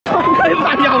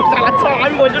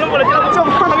ওই জন্য বলেছিলাম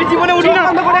আমি জীবনে উঠি না।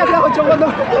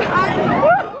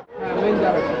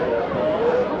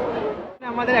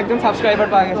 আমাদের একজন সাবস্ক্রাইবার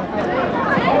পাওয়া গেছে।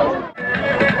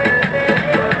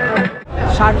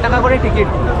 60 টাকা করে ticket.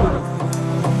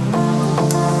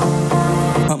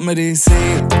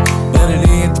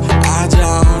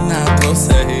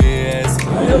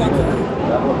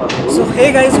 So hey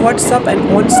guys, what's up and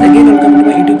once again welcome to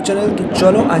my YouTube channel. তো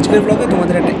চলো আজকের ব্লগে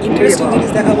তোমাদের একটা ইন্টারেস্টিং জিনিস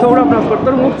দেখাবো। সৌরভ নস্কর,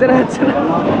 তোর মুখ চেনা যাচ্ছে না।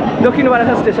 দক্ষিণ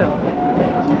বারাসাত স্টেশন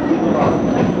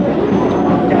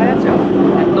দেখা যাচ্ছে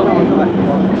একদম অন্ধকার।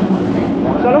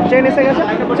 চলো ট্রেন এসে গেছে,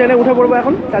 ট্রেনে উঠে পড়বো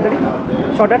এখন তাড়াতাড়ি।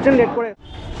 6টার ট্রেন লেট করে।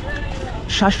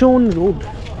 শাসন রোড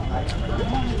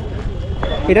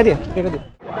এটা দিয়ে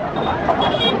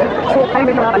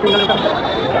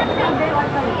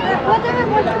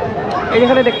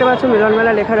এইখানে দেখতে পাচ্ছ মিলন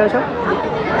মেলা লেখা রয়েছে।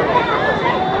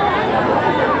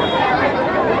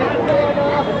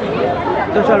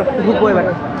 তো চলো ঢুকবো এবার।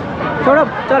 সৌরভ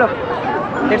চলো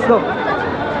লেটস গো।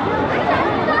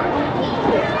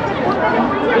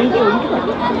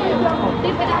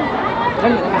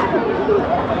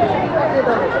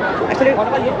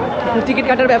 টিকিট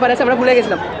কাটার ব্যাপার আছে, আমরা ভুলে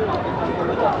গেছিলাম।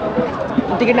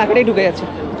 টিকিট না কেটেই ঢুকে যাচ্ছে।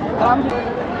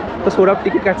 তো সৌরভ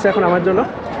টিকিট কাটছে এখন আমার জন্য।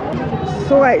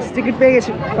 সো গাইস টিকিট পেয়ে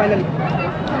গেছি ফাইনালি।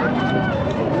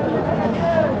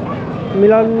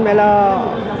 মিলন মেলা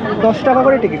 10 টাকা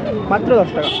করে টিকিট, মাত্র 10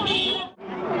 টাকা।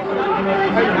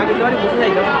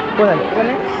 কোথায়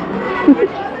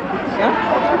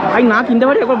ভাই না কিনতে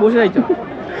পারি একবার বসে যাইছো।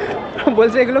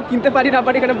 বলছে এগুলো কিনতে পারি না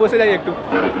পারি, এখানে বসে যাই একটু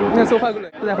সোফাগুলো।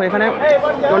 দেখো এখানে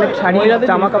অনেক শাড়ি,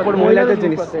 জামা কাপড়,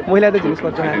 মহিলাদের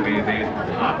জিনিসপত্র। হ্যাঁ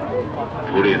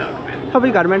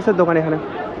সবই গার্মেন্টসের দোকান এখানে।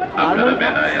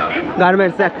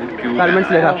 গার্মেন্টস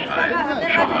লেখা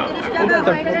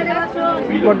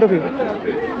বড্ড ভিড়।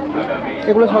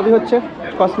 এগুলো সবই হচ্ছে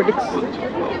কসমেটিক্স।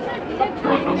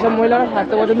 যেসব মহিলারা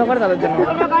থাকতে পছন্দ করে তাদের জন্য।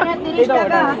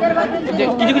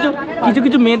 কিছু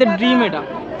কিছু মেয়েদের ড্রিম, এটা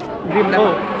ড্রিম না,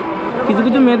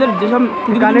 কিছু মেয়েদের যেসব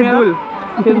গানের দুল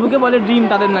ফেসবুকে বলে ড্রিম,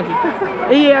 তাদের নাকি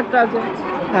এই একটা আছে।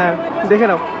 হ্যাঁ দেখে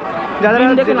নাও,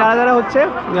 যারা হচ্ছে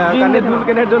কানের দুল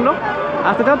কেনার জন্য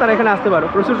আসতে চাও তারা এখানে আসতে পারো।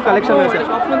 প্রচুর কালেকশন রয়েছে।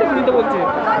 স্বপ্ন দেখে নিতে বলছে।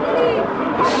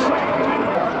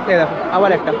 এই দেখো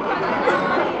আবার একটা,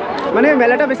 মানে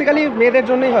মেলাটা বেসিক্যালি মেয়েদের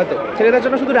জন্যই, হয়তো ছেলেদের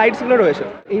জন্য শুধু রাইডসগুলো রয়েছে।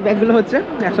 এই ব্যাগগুলো হচ্ছে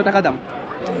 100 টাকা দাম।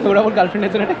 তোমরা ওর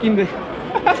গার্লফ্রেন্ডের জন্য এটা কিনবে,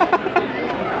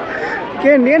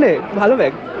 কে নিয়ে নে। ভালো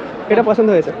ব্যাগ, এটা পছন্দ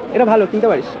হয়েছে, এটা ভালো, কিনতে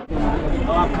পারিস।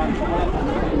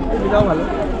 এটাও ভালো।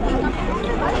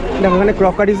 দেখো এখানে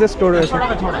ক্রকারিজের স্টোর রয়েছে।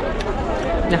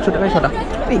 100 টাকায় 6টা।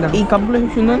 এই কাপগুলো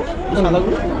খুব সুন্দর,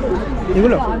 সাদাগুলো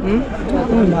এগুলো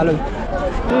ভালোই।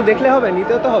 শুধু দেখলে হবে,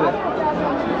 নিতেও তো হবে।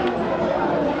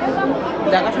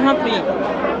 দেখাশোনা ফ্রি,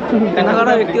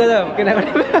 কেনাকাটা ব্যক্তিগত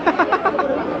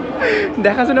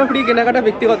দেখাশোনা ফ্রি, কেনাকাটা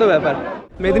ব্যক্তিগত ব্যাপার।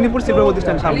 মেদিনীপুর শিল্প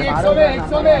প্রতিষ্ঠান সামনে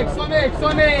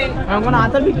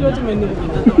আচার বিক্রি হচ্ছে।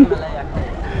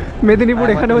 মেদিনীপুর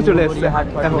এখানেও চলে এসছে।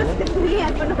 দেখো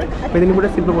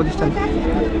মেদিনীপুরের শিল্প প্রতিষ্ঠান।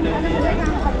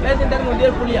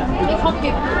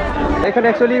 এখানে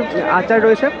অ্যাকচুয়ালি আচার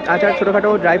রয়েছে, আচার, ছোটোখাটো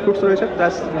ড্রাই ফ্রুটস রয়েছে,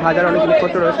 প্লাস ভাজার অনেক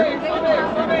জিনিসপত্র রয়েছে।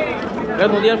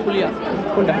 নদিয়ার ফুলিয়া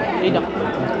কোনটা? এইটা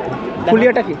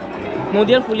ফুলিয়াটা কি?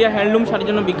 নদিয়ার ফুলিয়া হ্যান্ডলুম শাড়ির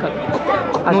জন্য বিখ্যাত।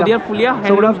 নদিয়ার ফুলিয়া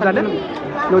সৌরভ জানেন?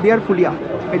 নদিয়ার ফুলিয়া,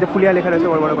 এই যে ফুলিয়া লেখা রয়েছে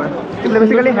বড় বড় করে। এগুলো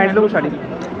বেসিক্যালি হ্যান্ডলুম শাড়ি।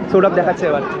 সৌরভ দেখাচ্ছে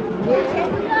এবার।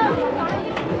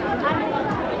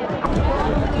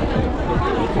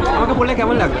 আমাকে বললে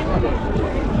কেমন লাগবে?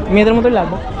 মেয়েদের মতোই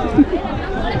লাগবে।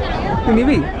 তুই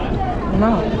নিবি না?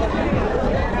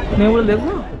 মেয়ে বলে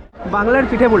দেখবো। বাংলার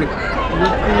পিঠে বলি,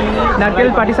 নারকেল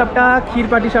পাটিসাপটা, ক্ষীর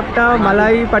পাটিসাপটা,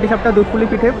 মালাই পাটিসাপটা, দুধপুলি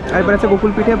পিঠে, এরপর আছে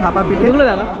গোকুল পিঠে, ভাপা পিঠে। এগুলো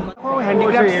দাদা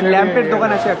হ্যান্ডিক্রাফট ল্যাম্পের দোকান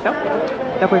আছে একটা।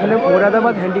 দেখো এখানে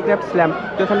মোরাদাবাদ হ্যান্ডিক্রাফট ল্যাম্প,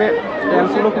 তো এখানে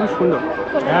ল্যাম্পগুলো খুব সুন্দর।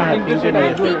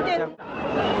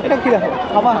 এটা কি দেখো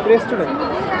বাবা, রেস্টুরেন্ট।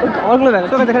 ওগুলো দেখো,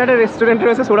 তোকে এখানে একটা রেস্টুরেন্ট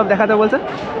রয়েছে। সৌরভ দেখাতে বলছে,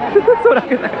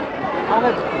 সৌরভকে দেখ।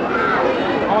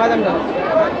 আমার দাম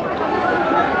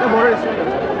বড় রেস্টুরেন্ট।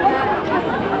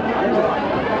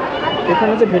 এখানে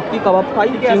হচ্ছে ভেটকি কাবাব ফ্রাই,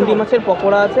 চিংড়ি মাছের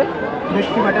পকোড়া আছে,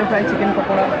 ভেটকি mutton fry, chicken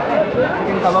pakora,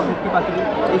 chicken কাবাব, ভেটকি পাতুরি।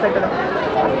 এই সাইডটা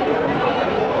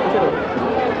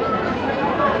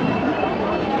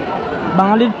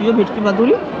বাঙালির প্রিয় ভেটকি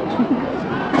পাতুরি,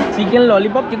 চিকেন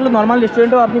ললিপপ, যেগুলো নর্মাল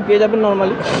রেস্টুরেন্টেও আপনি পেয়ে যাবেন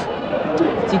নর্মালি,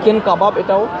 চিকেন কাবাব,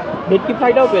 এটাও ভেটকি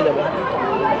ফ্রাইটাও পেয়ে যাবেন।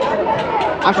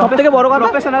 আর সব থেকে বড় কথা,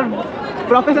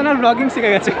 প্রফেশনাল ব্লগিং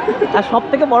শিখে গেছে। আর সব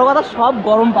থেকে বড় কথা, সব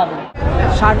গরম পাবেন।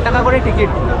 60 টাকা করে টিকিট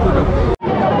দুটো।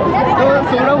 তো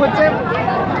সৌরভ হচ্ছে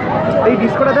এই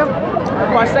ডিস্কোটাতে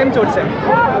ফার্স্ট টাইম চড়ছে।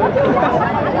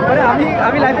 মানে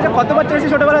আমি লাইফে কতবার চড়েছি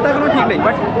ছোটোবেলায় তার কোনো ঠিক নেই,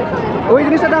 বাট ওই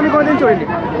জিনিসটাতে আমি কোনোদিন চড়িনি।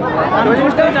 ওই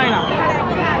জিনিসটা চাই না,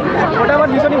 ওটা আমার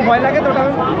ভীষণই ভয় লাগে, তো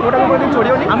ওটা আমি কোনোদিন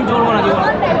চড়িও নি। আমি চড়বো না,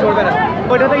 চড়বে না,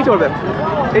 ওইটাতেই চড়বে,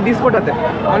 এই ডিস্কোটাতে।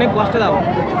 অনেক কষ্টে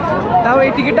তাও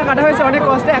এই টিকিটটা কাটা হয়েছে অনেক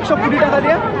কষ্টে, 120 টাকা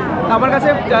দিয়ে। আমার কাছে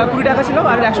 20 টাকা ছিল,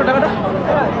 আর 100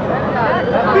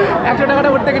 টাকাটা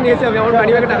ওর থেকে নিয়েছি আমি, আমার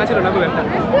গাড়ি ব্যাগে টাকা ছিল না খুব একটা।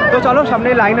 তো চলো সামনে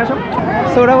লাইন আসো।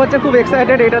 সো ওরা হচ্ছে খুব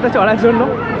এক্সাইটেড এটাতে চড়ার জন্য,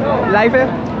 লাইফে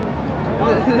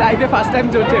ফার্স্ট টাইম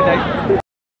চলছে এটাই।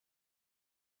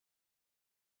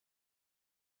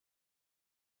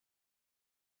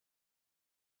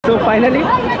 তো ফাইনালি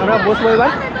আমরা বসবো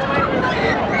এবার।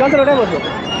 চল ওটাই বসবো,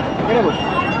 এটা বস,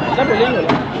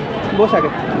 বস আগে,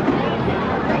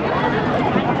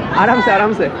 আরামসে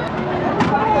আরামসে।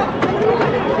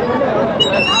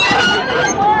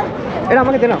 এটা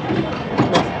আমাকে দে না।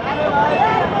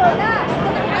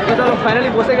 চলো ফাইনালি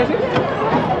বসে গেছি,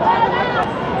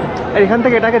 আর এখান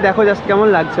থেকে এটাকে দেখো জাস্ট কেমন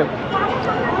লাগছে।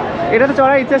 এটা তো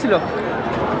চড়ার ইচ্ছা ছিল,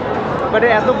 বাট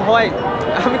এত ভয়,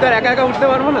 আমি তো আর একা একা উঠতে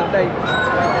পারবো না, তাই।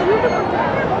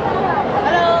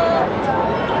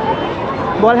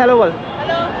 বল হ্যালো বল।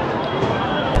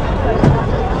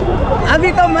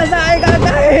 अभी तो मजा आएगा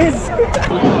गाइस,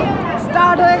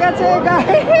 स्टार्ट হয়ে গেছে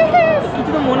গাইস।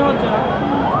 কিছু তো মনে হচ্ছে না,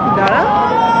 দাঁড়া।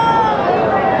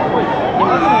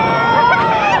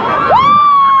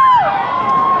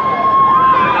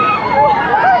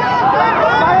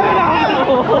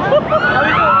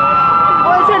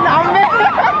 বলছে নামবে,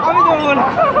 আমি চলবো না।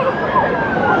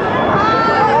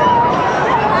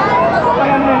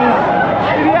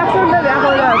 রিয়াকশনটা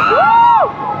দেখো জাস্ট,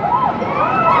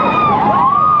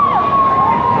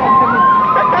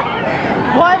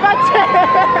 ভয় পাচ্ছে,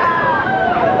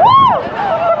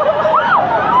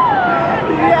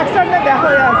 রিয়াকশনটা দেখো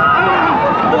জাস্ট।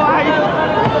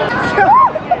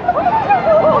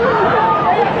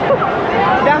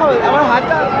 দেখো আমার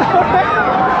হাতটা,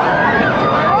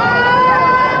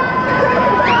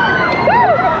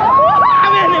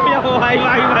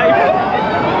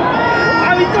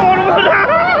 আমি চড়বো না,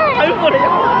 আমি পড়ে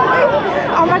যাবো,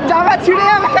 আমার জামা ছিঁড়ে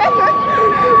যাবে,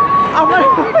 আমার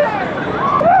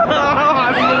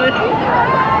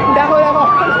দেখো দেখো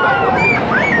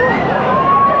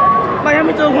ভাই,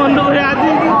 আমি চোখ বন্ধ করে আছি,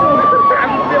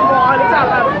 বল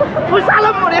চালাম, ওই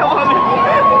চালাম পরে যাবো আমি।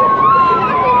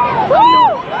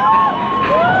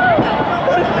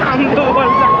 আমি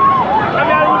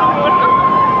আর উঠবো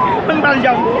না,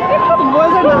 যাবো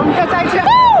বলছে নামতে চাইছে,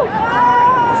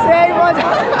 সেই মজা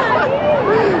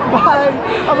ভাই,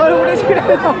 আমার উঠে ছিঁড়ে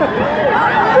যাবে।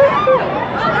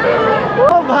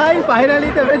 ও ভাই ফাইনালি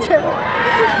থেমেছে,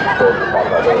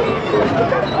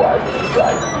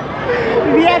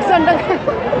 রিয়াকশনটা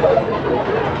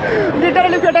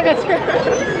লিটারালি ফেটে গেছে।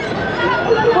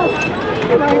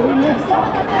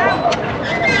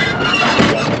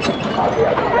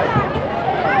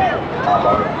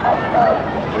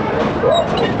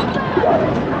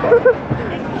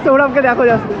 সৌরভকে দেখো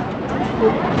যাচ্ছে,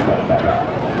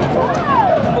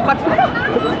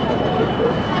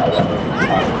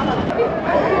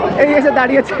 এই এসে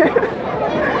দাঁড়িয়েছে।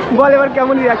 বল এবার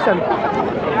কেমন রিয়াকশন?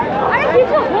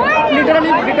 লিটারালি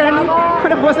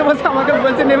মানে বসে বসে আমাকে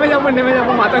বলছে নেমে যাবো,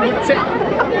 মাথা ঘুরছে।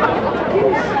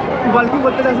 বল কি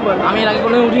বলতে চাস বল। আমি এর আগে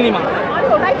কোনো উঠিনি, মা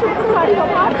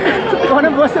ওখানে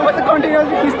বসে বসে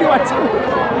কন্টিনিউয়াসলি কিস্তি পাচ্ছে।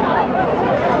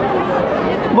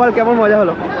 বল কেমন মজা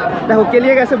হলো? দেখো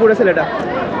কেলিয়ে গেছে বুড়ো ছেলেটা।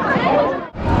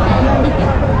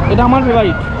 এটা আমার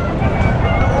ফেভারিট,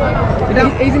 এটা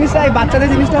এই জিনিসটা, এই বাচ্চাদের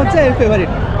জিনিসটা হচ্ছে এর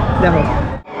ফেভারিট। দেখো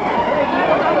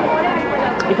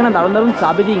এখানে দারুণ দারুণ চা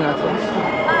বেডিং আছে।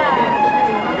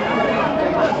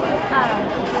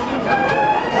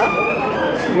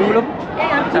 এগুলো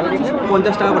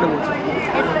 50 টাকা করে বলছে,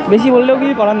 বেশি বললেও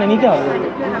কিছু করার নেই, নিতে হবে।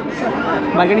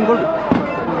 বার্গেনিং করবে?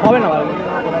 হবে না বার্গেনিং।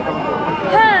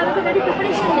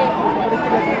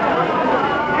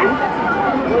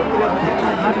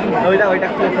 ওইটা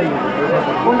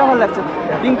কোনটা ভালো লাগছে,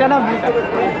 পিঙ্কটা না ব্লুটা?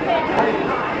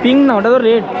 পিঙ্ক না, ওটা তো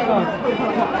রেড।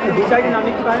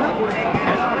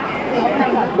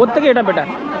 ওর থেকে এটা বেটার।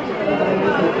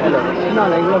 না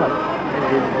না এগুলো ভালো,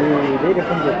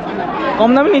 কম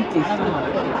দামে নিচ্ছিস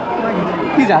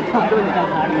কি যা,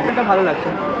 এটা ভালো লাগছে।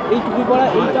 এই টুপি পরা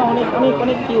এইটা অনেক অনেক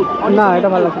অনেক কিউট। না এটা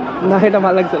ভালো লাগছে না, এটা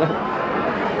ভালো লাগছে না,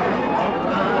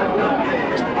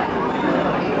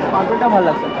 পার্পলটা ভালো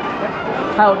লাগছে।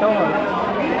 হ্যাঁ ওটাও ভালো,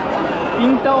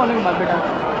 পিঙ্কটাও অনেক বেটার।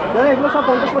 দাদা এগুলো সব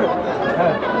 50 করে?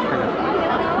 হ্যাঁ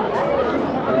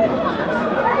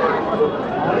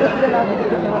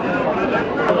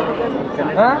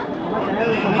হ্যাঁ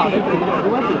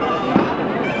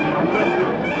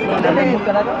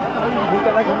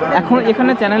এখন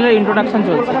এখানে চ্যানেলের ইন্ট্রোডাকশন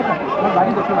চলছে।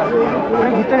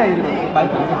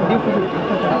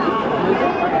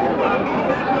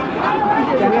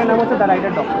 চ্যানেলের নাম হচ্ছে the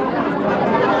rider dog.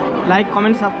 Like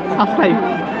comment subscribe.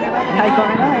 Like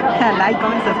comment, হ্যাঁ লাইক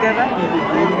কমেন্ট সাবস্ক্রাইব।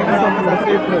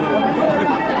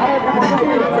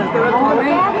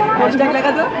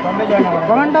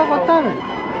 কমেন্টটা করতে হবে,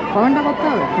 কমেন্টটা করতে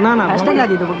হবে। না না, হ্যাশট্যাগ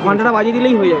লাগিয়ে দেবো। ঘন্টাটা বাজিয়ে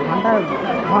দিলেই হয়ে যাবে।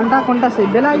 ঘন্টা কোনটা সেই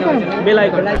বেল আইকন? Bell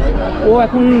icon. ও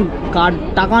এখন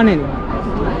টাকা নেন,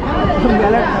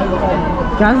 মেলার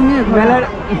ক্যাশ নিয়ে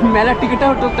মেলার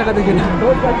টিকিটটাও তোর টাকা দেখে না।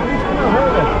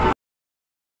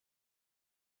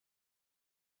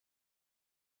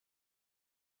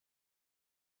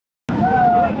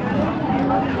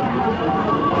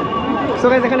 সো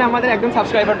গাইস এখানে আমাদের একজন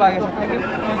সাবস্ক্রাইবার পাওয়া গেছে।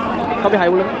 কবে হাই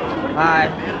বলো। হাই,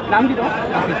 নাম কি তোমার?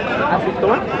 আসিফ। আসিফ,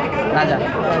 তোমার? রাজা।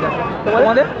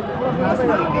 তোমাদের?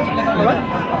 তোমার?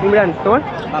 ইমরান, তোমার?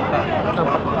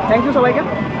 থ্যাংক ইউ সবাইকে,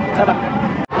 টাটা।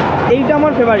 এইটা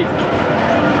আমার ফেভারিট।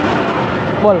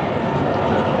 বল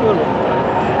কি বলবো,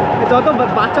 যত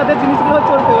বাচ্চাদের জিনিসগুলো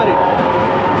হচ্ছে ওর ফেভারিট।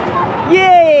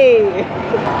 ইয়ে,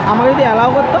 আমাকে যদি অ্যালাউ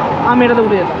করতো আমি এটাতে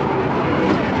উঠে যেতাম।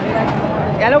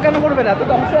 অ্যালাউ কেন করবে না? তো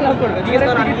অবশ্যই অ্যালাউ করবে।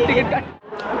 Ticket cut.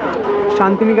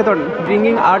 Santiniketan,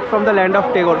 bringing art from the land of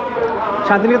Tagore.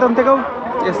 Santiniketan থেকেও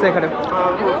এসছে এখানে।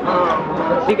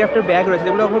 ঠিক একটা ব্যাগ রয়েছে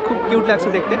যেগুলো আমার খুব কিউট লাগছে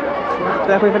দেখতে। তো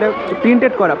দেখো এখানে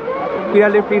প্রিন্টেড করা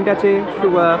পিরালের প্রিন্ট আছে,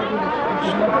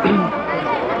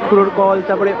 খুঁড়োর কল,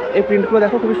 তারপরে এই প্রিন্টগুলো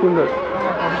দেখো খুবই সুন্দর।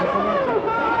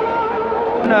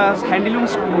 হ্যান্ডলুম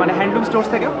মানে হ্যান্ডলুম স্টোর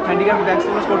থেকে, হ্যান্ডিক্রাফট ব্যাগ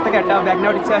স্টোর থেকে একটা ব্যাগ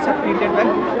নেওয়ার ইচ্ছা আছে, প্রিন্টেড ব্যাগ।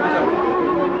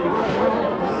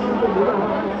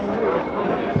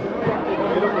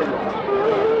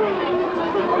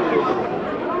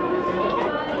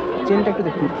 চেনটা একটু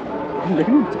দেখুন,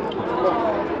 দেখুন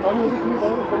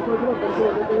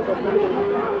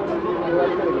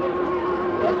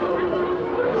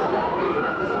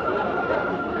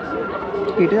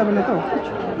কেটে যাবে না তো?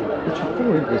 সব থেকে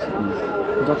বেশি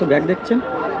যত ব্যাগ দেখছেন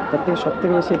তার থেকে সব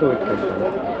থেকে বেশি এটা ওয়েট করতে হবে।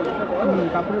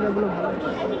 কাপড়ের ব্যাগগুলো ভালো।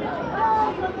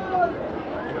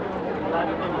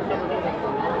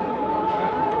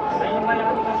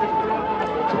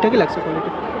 ঠিকঠাকই লাগছে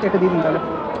কোয়ালিটি। এটা দিয়ে দিন তাহলে।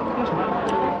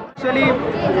 অ্যাকচুয়ালি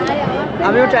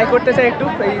আমিও ট্রাই করতে চাই একটু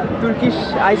এই তুর্কিশ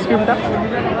আইসক্রিমটা,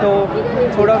 তো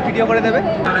থোড়া ভিডিও করে দেবে।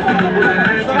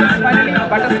 ফাইনালি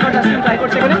বাটারস্কচ আইসক্রিম ট্রাই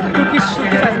করছে এখানে, তুর্কিশ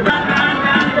আইসক্রিম।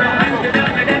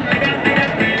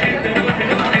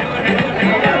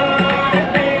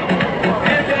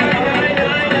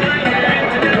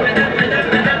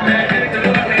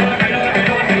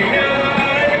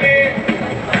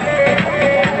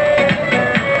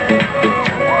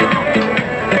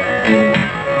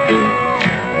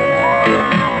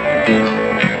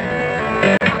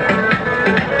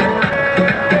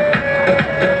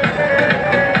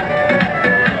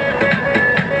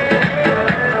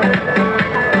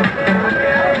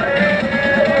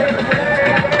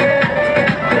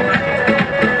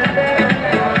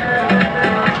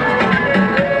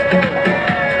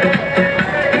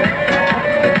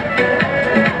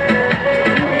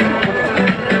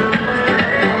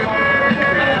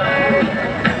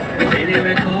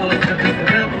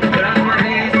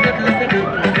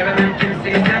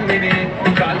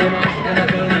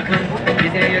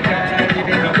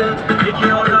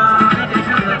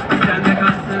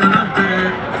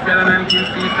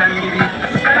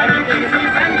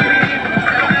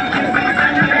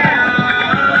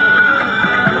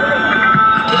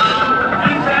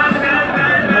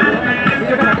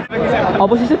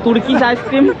 অবশেষে তুর্কিশ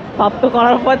আইসক্রিম প্রাপ্ত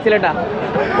করার পর ছেলেটা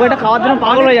ও এটা খাওয়ার জন্য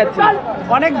পাগল হয়ে যাচ্ছে।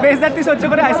 অনেক বেজদাতি সহ্য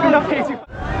করে আইসক্রিমটা পেয়েছি।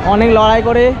 অনেক লড়াই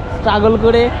করে স্ট্রাগল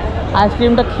করে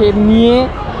আইসক্রিমটা নিয়ে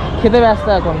খেতে ব্যস্ত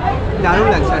এখন। দারুণ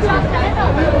লাগছে আইসক্রিম।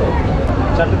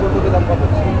 চারটে পর্যন্ত দাম কত?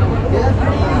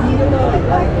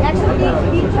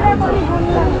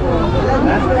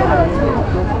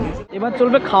 এবার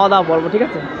চলবে খাওয়া দাওয়া পর্ব, ঠিক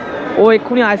আছে? ও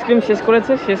এক্ষুনি আইসক্রিম শেষ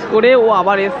করেছে, শেষ করে ও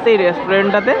আবার এসছে এই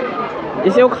রেস্টুরেন্টটাতে,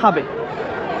 এসেও খাবে।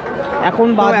 এখন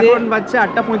বাজছে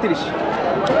 8:35।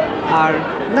 আর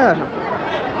না না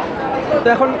তো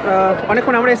এখন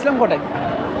অনেকক্ষণ আমরা এসলাম কটায়?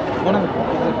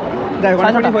 দেখ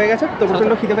ঘন্টা হয়ে গেছে, তো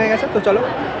প্রচণ্ড খিদে পেয়ে গেছে। তো চলো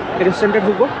রেস্টুরেন্টে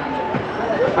ঢুকবো,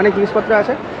 অনেক জিনিসপত্র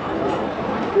আছে।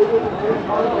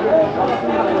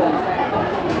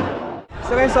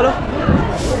 চলো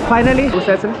ফাইনালি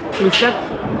বসে আছেন মিস্টার।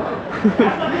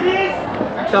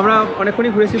 তো আমরা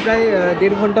অনেকক্ষণই ঘুরেছি, প্রায়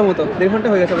 1.5 ঘন্টা মতো, 1.5 ঘন্টা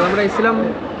হয়ে গেছে। আমরা এসেছিলাম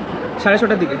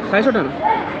 6:30টার দিকে, 6:30 না,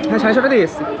 হ্যাঁ 6:30টাতেই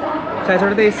এসেছি,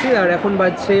 6:30টাতে এসেছি। আর এখন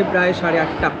বাজছে প্রায়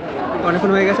 8:30।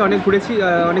 অনেকক্ষণ হয়ে গেছে, অনেক ঘুরেছি,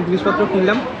 অনেক জিনিসপত্র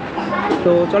কিনলাম।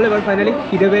 তো চলো এবার ফাইনালি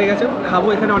খিদে পেয়ে গেছে, খাবো।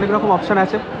 এখানে অনেক রকম অপশান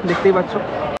আছে, দেখতেই পাচ্ছ।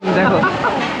 দেখো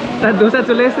তার দোসা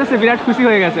চলে এসেছে, সে বিরাট খুশি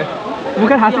হয়ে গেছে,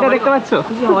 মুখের হাসিটা দেখতে পাচ্ছ?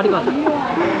 খুশি হওয়ারই কথা।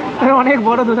 অনেক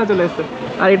বড় দোসা চলে এসেছে।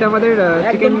 আর এটা আমাদের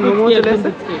চিকেন মোমো চলে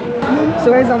এসেছে। সো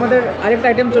গাইস আমাদের আরেকটা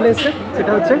আইটেম চলে এসেছে,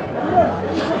 সেটা হচ্ছে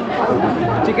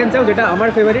চিকেন চাও, যেটা আমার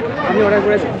ফেভারিট। আমি অর্ডার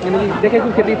করেছি, দেখে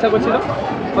খুব খেতে ইচ্ছা করছিল।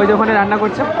 ওই যে ওখানে রান্না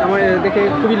করছে, আমার দেখে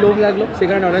খুবই লোভ লাগলো, সেই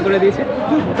কারণে অর্ডার করে দিয়েছি।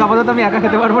 তো আপাতত আমি একা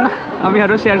খেতে পারবো না, আমি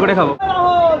আরও শেয়ার করে খাবো।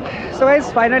 সো গাইস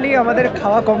ফাইনালি আমাদের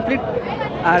খাওয়া কমপ্লিট।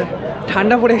 আর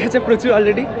ঠান্ডা পড়ে গেছে প্রচুর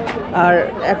অলরেডি। আর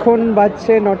এখন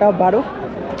বাজছে 9:12।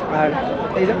 আর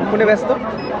এই যে ফোনে ব্যস্ত।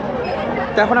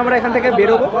 তো এখন আমরা এখান থেকে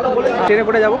বেরোবো, ট্রেনে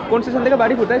করে যাবো। কোন স্টেশন থেকে?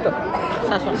 বাড়িপুর, তাই তো?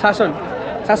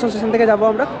 শাসন স্টেশন থেকে যাবো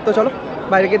আমরা। তো চলো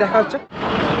বাইরে গিয়ে দেখা হচ্ছে।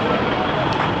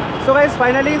 সো গাইস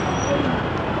ফাইনালি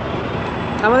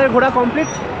আমাদের ঘোরা কমপ্লিট।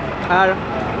 আর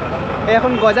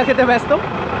এখন গজা খেতে ব্যস্ত।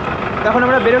 তখন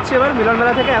আমরা বেরোচ্ছি এবার মিলন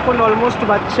মেলা থেকে। এখন অলমোস্ট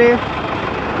বাজছে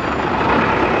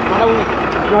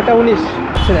 9:19।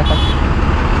 দেখো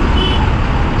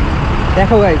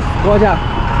দেখো গাইস গজা।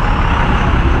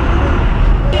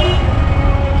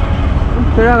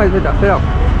 ফেরা গাইস, বেটা ফেরাও।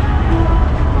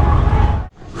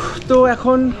 তো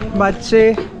এখন বাজছে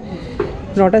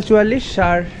 9:44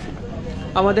 আর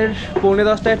আমাদের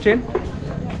 9:45টায় ট্রেন।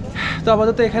 তো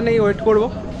আপাতত এখানেই ওয়েট করব।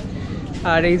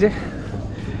 আর এই যে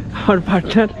আমার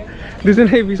পার্টনার,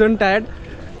 দুজনেই ভীষণ টায়ার্ড।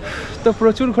 তো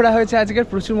প্রচুর ঘোরা হয়েছে আজকের,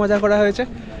 প্রচুর মজা করা হয়েছে।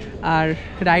 আর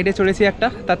রাইডে চলেছি একটা,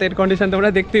 তাতে এর কন্ডিশন তোমরা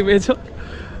দেখতেই পেয়েছো।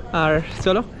 আর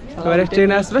চলো এবারে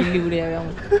ট্রেন আসবে,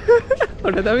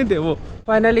 ওটা তো আমি দেবো।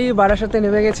 ফাইনালি বারাসাতে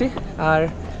নেমে গেছি। আর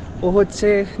ও হচ্ছে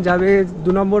যাবে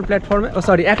 2 নম্বর প্ল্যাটফর্মে, ও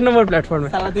সরি 1 নম্বর প্ল্যাটফর্মে।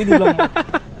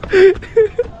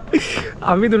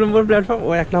 আমি 2 নম্বর প্ল্যাটফর্ম, ও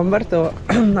 1 নম্বর। তো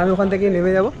আমি ওখান থেকে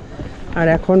নেমে যাব। আর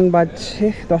এখন বাজছে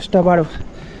 10:12।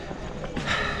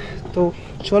 তো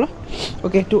চলো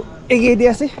ওকে একটু এগিয়ে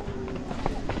দিয়ে আসি।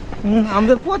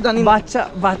 আমাদের পথ জানি, বাচ্চা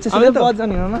ছেলে তো, পথ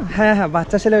জানি না। হ্যাঁ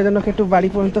বাচ্চা ছেলে, ওই জন্য একটু বাড়ি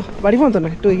পর্যন্ত না,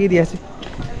 একটু এগিয়ে দিয়ে আসি।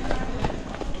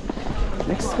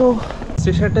 Let's go.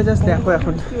 স্টেশনটা জাস্ট দেখো,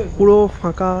 এখন পুরো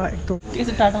ফাঁকা একদম।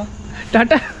 Tata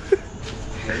tata.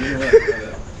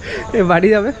 এ বাড়ি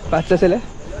যাবে বাচ্চা ছেলে,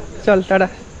 চল টাটা।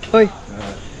 ওই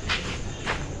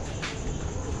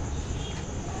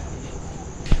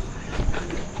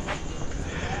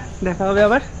দেখা হবে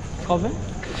আবার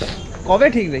কবে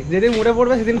ঠিক নেই, যেদিন মুড়ে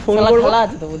পড়বে সেদিন ফোন করবো।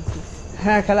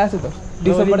 হ্যাঁ খেলা আছে তো,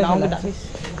 ডিসেম্বরে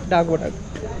ডাকবো।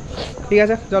 ঠিক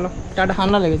আছে চলো টাটা।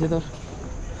 ঠান্ডা লেগেছে তোর?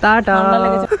 টাটা।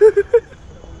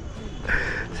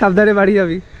 সাবধানে বাড়ি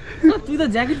যাবি। তুই তো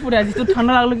জ্যাকেট পরে আছিস, তোর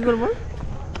ঠান্ডা লাগলো কি করবো?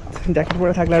 জ্যাকেট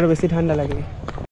পরে থাকলে আরো বেশি ঠান্ডা লাগে।